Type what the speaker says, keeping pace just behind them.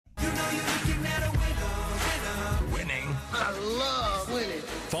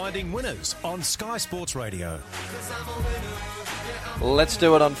Finding Winners on Sky Sports Radio. Let's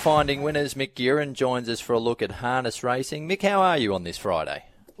do it on Finding Winners. Mick Guerin joins us for a look at harness racing. Mick, how are you on this Friday?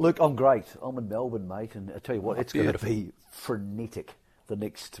 Look, I'm great. I'm in Melbourne, mate, and I tell you what, it's going to Beautiful. be frenetic the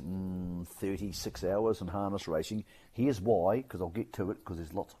next 36 hours in harness racing. Here's why, because I'll get to it, because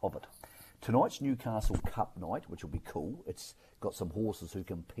there's lots of it. Tonight's Newcastle Cup night, which will be cool. It's got some horses who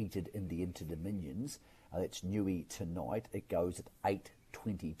competed in the Inter-Dominions. That's Newey tonight. It goes at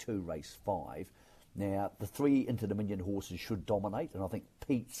 8:22, race 5. Now, the 3 Inter-Dominion horses should dominate, and I think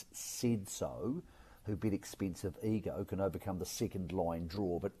Pete's Said So, who bet Expensive Ego, can overcome the second line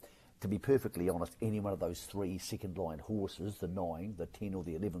draw. But to be perfectly honest, any one of those 3 second line horses, the 9, the 10 or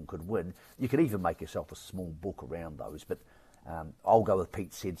the 11, could win. You could even make yourself a small book around those, but I'll go with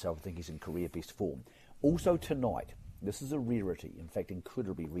Pete Said So. I think he's in career best form. Also tonight, this is a rarity, in fact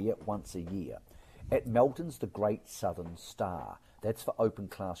incredibly rare, once a year. At Melton's the Great Southern Star. That's for open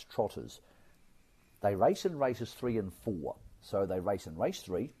class trotters. They race in races 3 and 4. So they race in race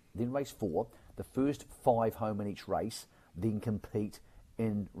 3, then race 4. The first 5 home in each race, then compete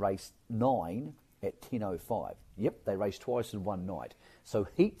in race 9 at 10:05. Yep, they race twice in one night. So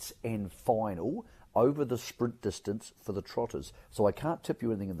heats and final over the sprint distance for the trotters. So I can't tip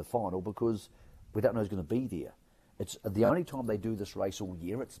you anything in the final because we don't know who's going to be there. It's the only time they do this race all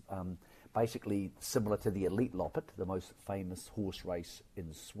year. It's basically similar to the Elite Loppet, the most famous horse race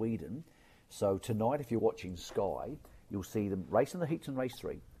in Sweden. So tonight, if you're watching Sky, you'll see them race in the heats in race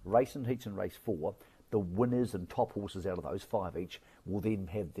 3, race in heats in race 4. The winners and top horses out of those 5 each will then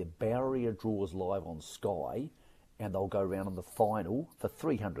have their barrier draws live on Sky, and they'll go around in the final for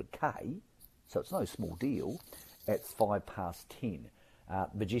 300k, so it's no small deal, at 10:05.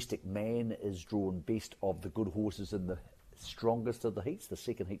 Majestic Man is drawn best of the good horses in the strongest of the heats. The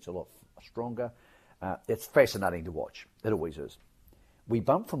second heat's a lot stronger. It's fascinating to watch. It always is. We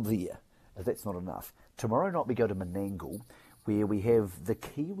bump from there, if that's not enough. Tomorrow night we go to Menangle, where we have the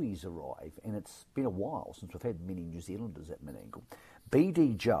Kiwis arrive, and it's been a while since we've had many New Zealanders at Menangle.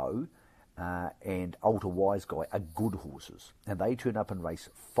 BD Joe and Ultra Wise Guy are good horses, and they turn up in race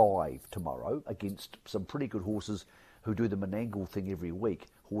 5 tomorrow against some pretty good horses who do the Menangle thing every week,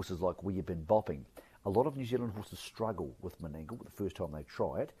 horses like We Have Been Bopping. A lot of New Zealand horses struggle with Menangle the first time they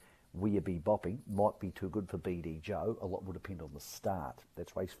try it. We Have Been Bopping might be too good for BD Joe. A lot will depend on the start.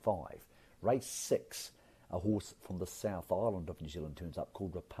 That's race 5. Race 6, a horse from the South Island of New Zealand turns up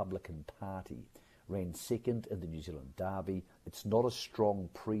called Republican Party. Ran second in the New Zealand Derby. It's not a strong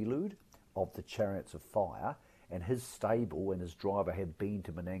prelude of the Chariots of Fire, and his stable and his driver have been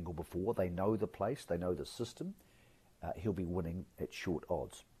to Menangle before. They know the place, they know the system. He'll be winning at short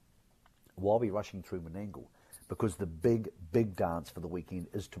odds. Why are we rushing through Menangle? Because the big dance for the weekend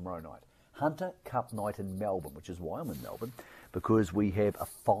is tomorrow night. Hunter Cup night in Melbourne, which is why I'm in Melbourne, because we have a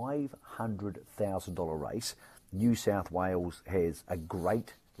 $500,000 race. New South Wales has a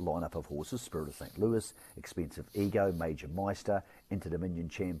great lineup of horses: Spirit of St. Louis, Expensive Ego, Major Meister, Inter-Dominion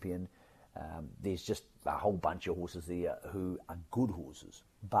Champion. There's just a whole bunch of horses there who are good horses.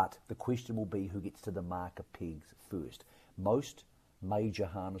 But the question will be who gets to the marker pegs first. Most major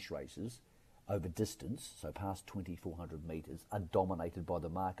harness races over distance, so past 2,400 metres, are dominated by the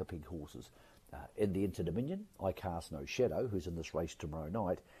marker peg horses. In the Inter-Dominion, I Cast No Shadow, who's in this race tomorrow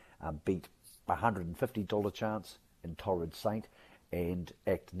night, beat $150 chance in Torrid Saint and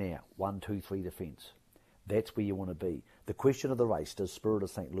Act Now. 1, 2, 3 defence. That's where you want to be. The question of the race, does Spirit of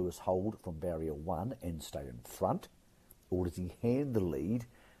St. Louis hold from barrier 1 and stay in front? Or does he hand the lead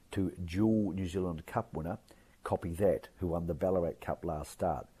to dual New Zealand Cup winner, Copy That, who won the Ballarat Cup last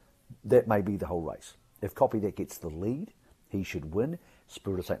start? That may be the whole race. If Copy That gets the lead, he should win.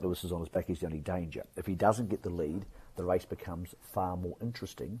 Spirit of St. Louis is on his back, he's the only danger. If he doesn't get the lead, the race becomes far more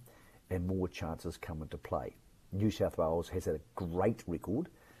interesting and more chances come into play. New South Wales has had a great record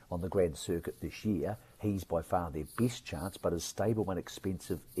on the Grand Circuit this year. He's by far their best chance, but his stableman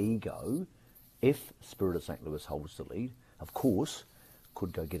Expensive Ego, if Spirit of St. Louis holds the lead, of course,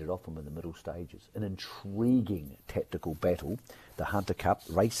 could go get it off him in the middle stages. An intriguing tactical battle, the Hunter Cup,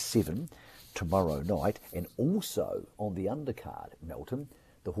 race 7, tomorrow night, and also on the undercard, Melton,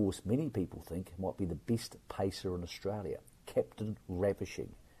 the horse many people think might be the best pacer in Australia, Captain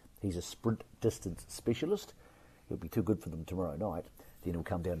Ravishing. He's a sprint distance specialist. He'll be too good for them tomorrow night. Then he'll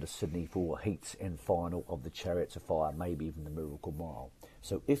come down to Sydney for heats and final of the Chariots of Fire, maybe even the Miracle Mile.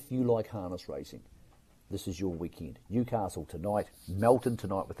 So if you like harness racing, this is your weekend. Newcastle tonight, Melton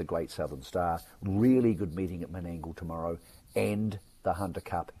tonight with the Great Southern Star, really good meeting at Menangle tomorrow, and the Hunter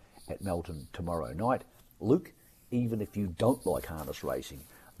Cup at Melton tomorrow night. Luke, even if you don't like harness racing,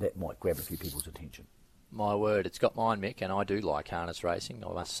 that might grab a few people's attention. My word, it's got mine, Mick, and I do like harness racing,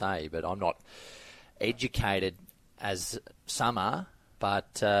 I must say, but I'm not educated as some are.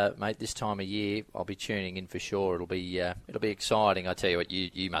 But, mate, this time of year, I'll be tuning in for sure. It'll be exciting. I tell you what,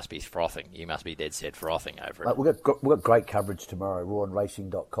 you must be frothing. You must be dead set frothing over it. We've got great coverage tomorrow. We're on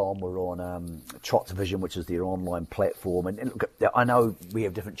racing.com. We're on Trots Vision, which is their online platform. And look, I know we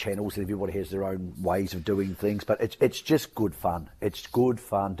have different channels and everybody has their own ways of doing things, but it's just good fun. It's good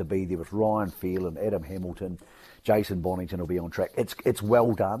fun to be there with Ryan Phelan, Adam Hamilton. Jason Bonington will be on track. It's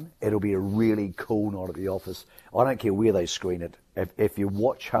well done. It'll be a really cool night at the office. I don't care where they screen it. If you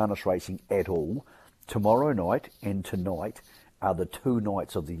watch harness racing at all, tomorrow night and tonight are the 2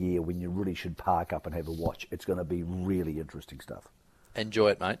 nights of the year when you really should park up and have a watch. It's going to be really interesting stuff. Enjoy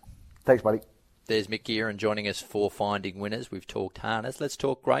it, mate. Thanks, buddy. There's Mick Gearin joining us for Finding Winners. We've talked harness. Let's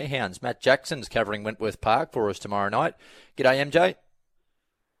talk greyhounds. Matt Jackson's covering Wentworth Park for us tomorrow night. G'day, MJ.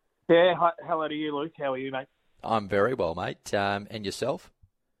 Yeah, hello to you, Luke. How are you, mate? I'm very well, mate. And yourself?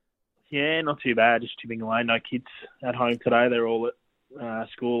 Yeah, not too bad. Just chipping away. No kids at home today. They're all at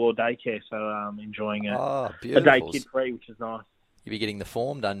school or daycare, so I'm enjoying a day kid-free, which is nice. You'll be getting the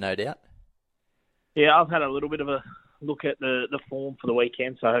form done, no doubt. Yeah, I've had a little bit of a look at the form for the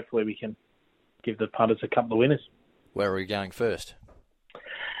weekend, so hopefully we can give the punters a couple of winners. Where are we going first?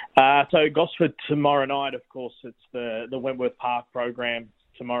 So Gosford tomorrow night, of course. It's the Wentworth Park program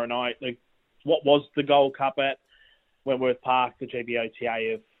tomorrow night. What was the Gold Cup at Wentworth Park, the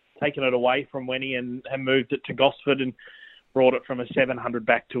GBOTA have taken it away from Wenny and moved it to Gosford and brought it from a 700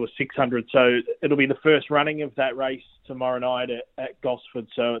 back to a 600. So it'll be the first running of that race tomorrow night at Gosford.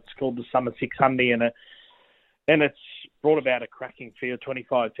 So it's called the Summer 600 and it's brought about a cracking field,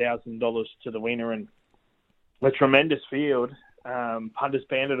 $25,000 to the winner and a tremendous field. Punters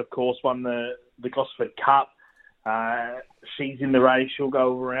Bandit, of course, won the Gosford Cup. She's in the race. She'll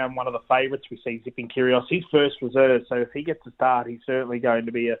go around one of the favourites. We see Zipping Curios. He's first reserve, so if he gets a start, he's certainly going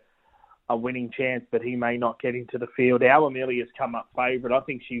to be a winning chance, but he may not get into the field. Our Amelia's come up favourite. I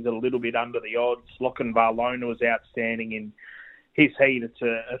think she's a little bit under the odds. Lachlan Varlona was outstanding in his heat. It's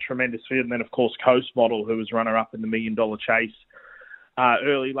a tremendous field. And then, of course, Coast Model, who was runner-up in the $1 Million Chase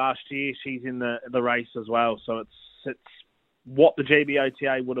early last year. She's in the race as well. So it's what the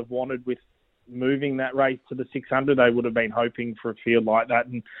GBOTA would have wanted with moving that race to the 600. They would have been hoping for a field like that,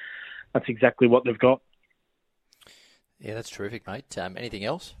 and that's exactly what they've got. Yeah, that's terrific, mate. Anything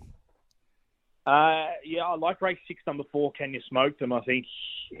else? Yeah, I like race 6, number 4, Can You Smoke Them? I think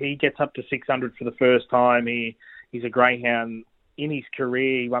he gets up to 600 for the first time. He's a greyhound in his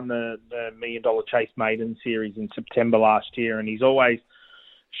career. He won the $1 Million Chase Maiden Series in September last year, and he's always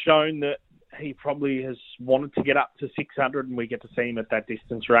shown that he probably has wanted to get up to 600, and we get to see him at that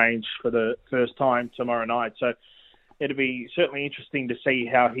distance range for the first time tomorrow night. So it'll be certainly interesting to see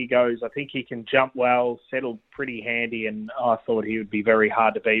how he goes. I think he can jump well, settle pretty handy, and I thought he would be very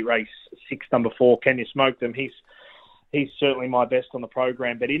hard to beat. Race 6, number 4, Can You Smoke Them? He's certainly my best on the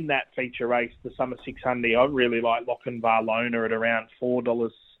program. But in that feature race, the Summer 600, I really like Lachlan Varlona at around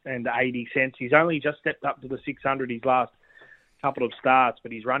 $4.80. He's only just stepped up to the 600 his last couple of starts,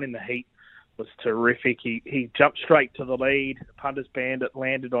 but his run in the heat was terrific. He jumped straight to the lead. Punters Bandit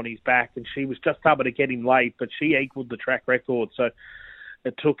landed on his back, and she was just able to get him late, but she equaled the track record. So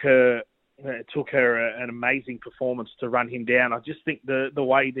it took her an amazing performance to run him down. I just think the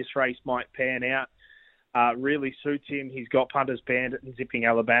way this race might pan out really suits him. He's got Punters Bandit and Zipping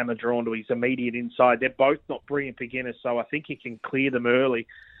Alabama drawn to his immediate inside. They're both not brilliant beginners, so I think he can clear them early.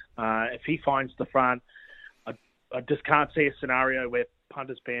 If he finds the front, I just can't see a scenario where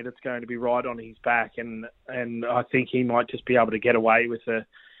Punters Bandit's going to be right on his back, and I think he might just be able to get away with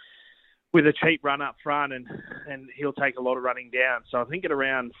a cheap run up front, and he'll take a lot of running down. So I think at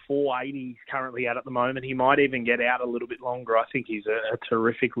around 480 he's currently at the moment. He might even get out a little bit longer. I think he's a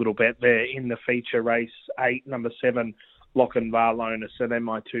terrific little bet there in the feature. Race 8, number 7, Lachlan Varlona. So they're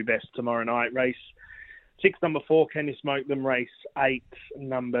my 2 best tomorrow night. Race 6, number 4, Can You Smoke Them? Race 8,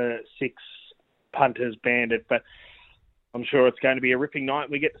 number 6, Punters Bandit. But I'm sure it's going to be a ripping night.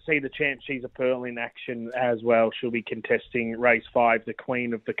 We get to see the Champ She's a Pearl in action as well. She'll be contesting race 5, the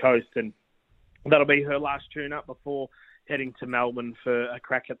Queen of the Coast, and that'll be her last tune-up before heading to Melbourne for a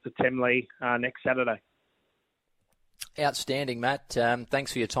crack at the Temley next Saturday. Outstanding, Matt.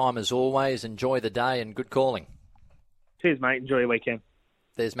 Thanks for your time as always. Enjoy the day and good calling. Cheers, mate. Enjoy your weekend.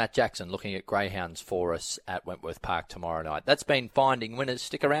 There's Matt Jackson looking at greyhounds for us at Wentworth Park tomorrow night. That's been Finding Winners.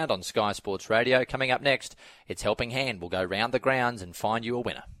 Stick around on Sky Sports Radio. Coming up next, it's Helping Hand. We'll go round the grounds and find you a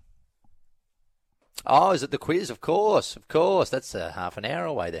winner. Oh, is it the quiz? Of course. That's half an hour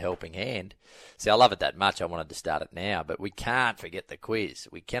away, the helping hand. See, I love it that much. I wanted to start it now, but we can't forget the quiz.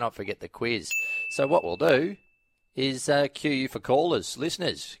 We cannot forget the quiz. So what we'll do is cue you for callers.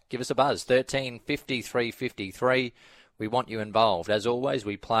 Listeners, give us a buzz, 13 53 53. We want you involved. As always,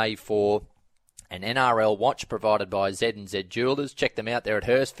 we play for an NRL watch provided by Z&Z Jewelers. Check them out there at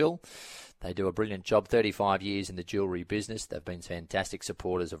Hurstville. They do a brilliant job, 35 years in the jewellery business. They've been fantastic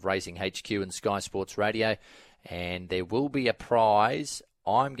supporters of Racing HQ and Sky Sports Radio. And there will be a prize.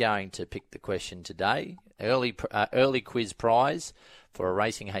 I'm going to pick the question today. Early quiz prize for a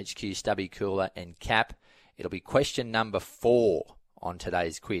Racing HQ stubby cooler and cap. It'll be question number 4 on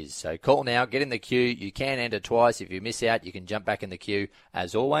today's quiz. So call now, get in the queue. You can enter twice. If you miss out, you can jump back in the queue.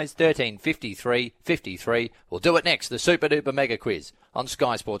 As always, 13 53 53. We'll do it next, the Super Duper Mega Quiz on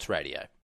Sky Sports Radio.